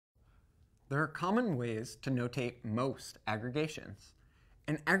There are common ways to notate most aggregations.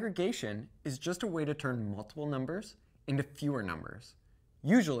 An aggregation is just a way to turn multiple numbers into fewer numbers,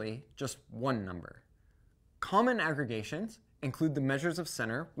 usually just one number. Common aggregations include the measures of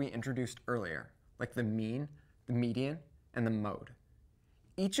center we introduced earlier, like the mean, the median, and the mode.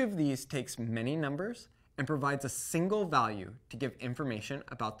 Each of these takes many numbers and provides a single value to give information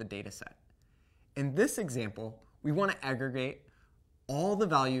about the dataset. In this example, we want to aggregate all the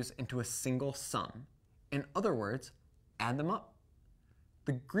values into a single sum. In other words, add them up.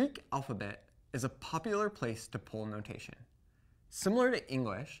 The Greek alphabet is a popular place to pull notation. Similar to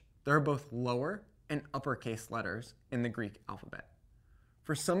English, there are both lower and uppercase letters in the Greek alphabet.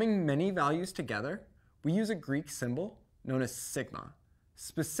 For summing many values together, we use a Greek symbol known as sigma.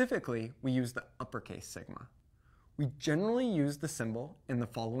 Specifically, we use the uppercase sigma. We generally use the symbol in the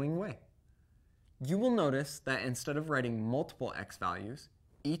following way. You will notice that instead of writing multiple x values,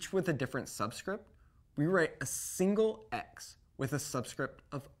 each with a different subscript, we write a single x with a subscript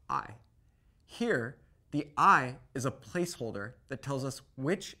of I. Here, the I is a placeholder that tells us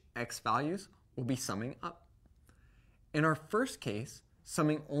which x values will be summing up. In our first case,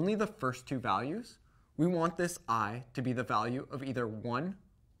 summing only the first two values, we want this I to be the value of either 1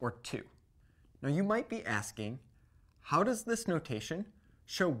 or 2. Now you might be asking, how does this notation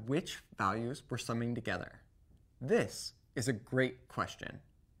show which values we're summing together? This is a great question.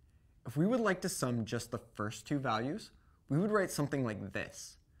 If we would like to sum just the first two values, we would write something like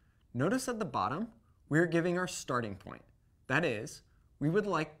this. Notice at the bottom, we are giving our starting point. That is, we would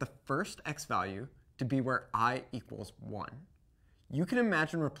like the first x value to be where I equals 1. You can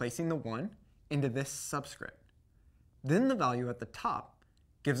imagine replacing the 1 into this subscript. Then the value at the top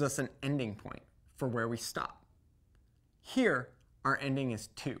gives us an ending point for where we stop. Here, our ending is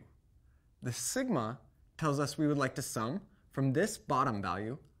 2. The sigma tells us we would like to sum from this bottom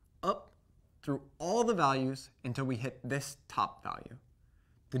value up through all the values until we hit this top value.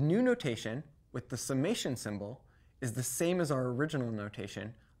 The new notation with the summation symbol is the same as our original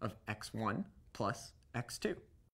notation of x1 plus x2.